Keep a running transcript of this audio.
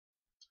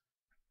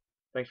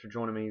Thanks for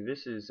joining me.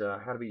 This is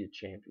How to Be a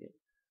Champion.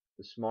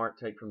 The Smart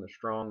Take from the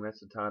Strong. That's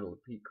the title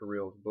of Pete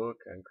Carril's book.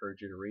 I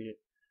encourage you to read it.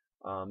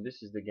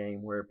 This is the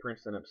game where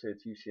Princeton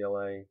upsets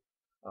UCLA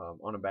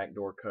on a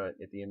backdoor cut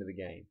at the end of the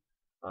game.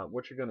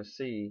 What you're going to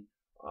see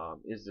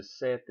is the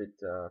set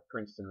that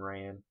Princeton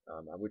ran,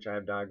 which I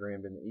have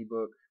diagrammed in the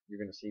ebook. You're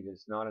going to see that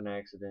it's not an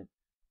accident.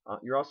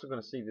 You're also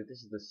going to see that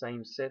this is the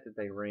same set that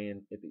they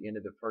ran at the end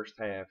of the first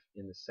half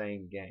in the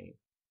same game.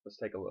 Let's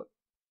take a look.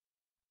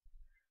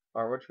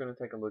 All right, what you're going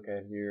to take a look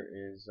at here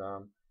is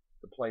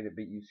the play that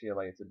beat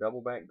UCLA. It's a double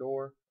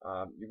backdoor.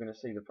 You're going to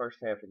see the first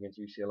half against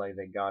UCLA,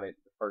 they got it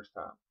the first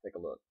time. Take a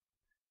look.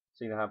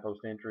 See the high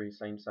post entry,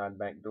 same side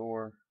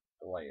backdoor,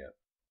 the layup.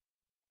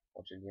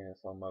 Once again, in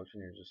slow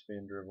motion, here's a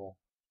spin dribble.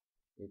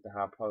 Hit the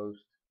high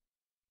post,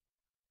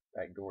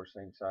 backdoor,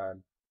 same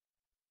side,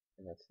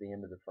 and that's the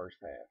end of the first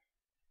half.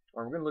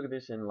 All right, we're going to look at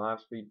this in live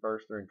speed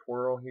first. They're in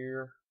twirl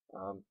here.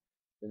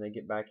 Then they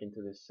get back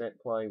into this set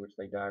play, which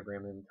they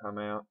diagrammed in the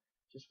timeout.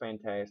 Just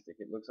fantastic.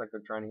 It looks like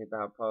they're trying to hit the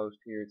high post.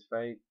 Here it's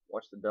fake.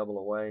 Watch the double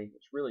away.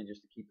 It's really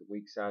just to keep the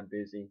weak side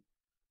busy.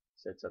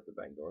 Sets up the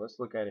backdoor. Let's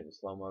look at it in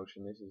slow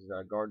motion. This is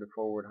guard to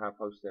forward. High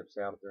post steps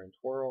out. They're in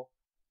twirl.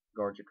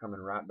 Guards are coming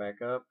right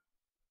back up.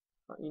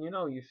 And you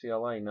know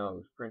UCLA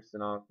knows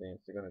Princeton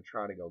offense. They're going to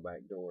try to go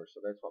backdoor.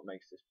 So that's what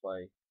makes this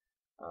play.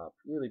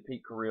 Really,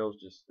 Pete Carril's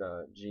just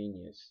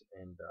genius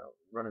and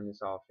running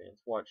this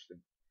offense. Watch the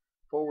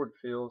forward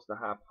fills the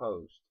high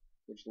post,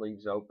 which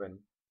leaves open.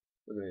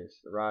 Look at this,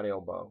 the right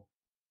elbow.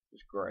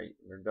 Just great.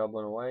 And they're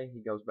doubling away.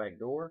 He goes back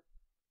door.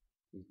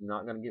 He's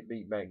not going to get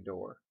beat back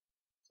door.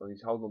 So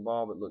he's holding the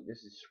ball, but look,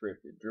 this is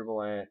scripted.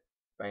 Dribble at,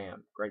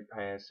 bam. Great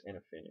pass and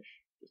a finish.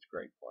 Just a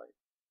great play.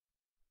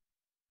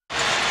 41-41.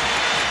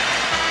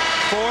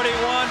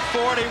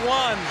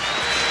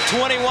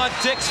 21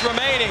 ticks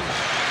remaining.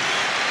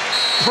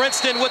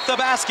 Princeton with the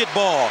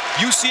basketball.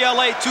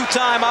 UCLA 2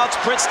 timeouts.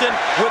 Princeton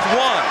with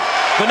 1.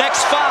 The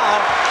next foul,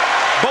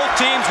 both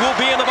teams will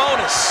be in the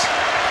bonus.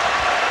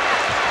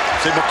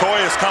 See, McCoy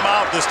has come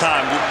out this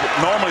time.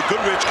 Normally,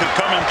 Goodrich could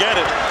come and get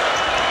it.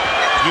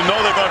 You know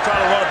they're going to try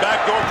to run a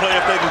backdoor play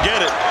if they can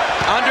get it.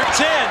 Under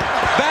 10,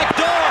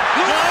 backdoor.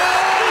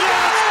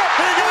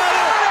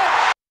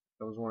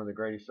 That was one of the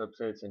greatest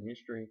upsets in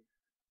history.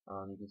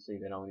 You can see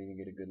they don't even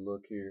get a good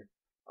look here.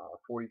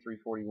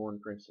 43-41,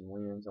 Princeton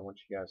wins. I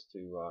want you guys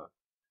to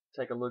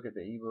take a look at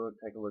the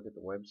ebook, take a look at the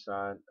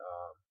website.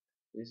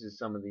 This is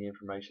some of the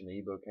information the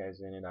ebook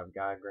has in it. I've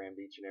diagrammed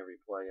each and every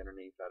play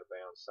underneath, out of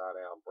bounds, side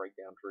out,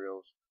 breakdown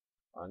drills.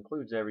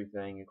 Includes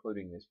everything,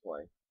 including this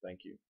play. Thank you.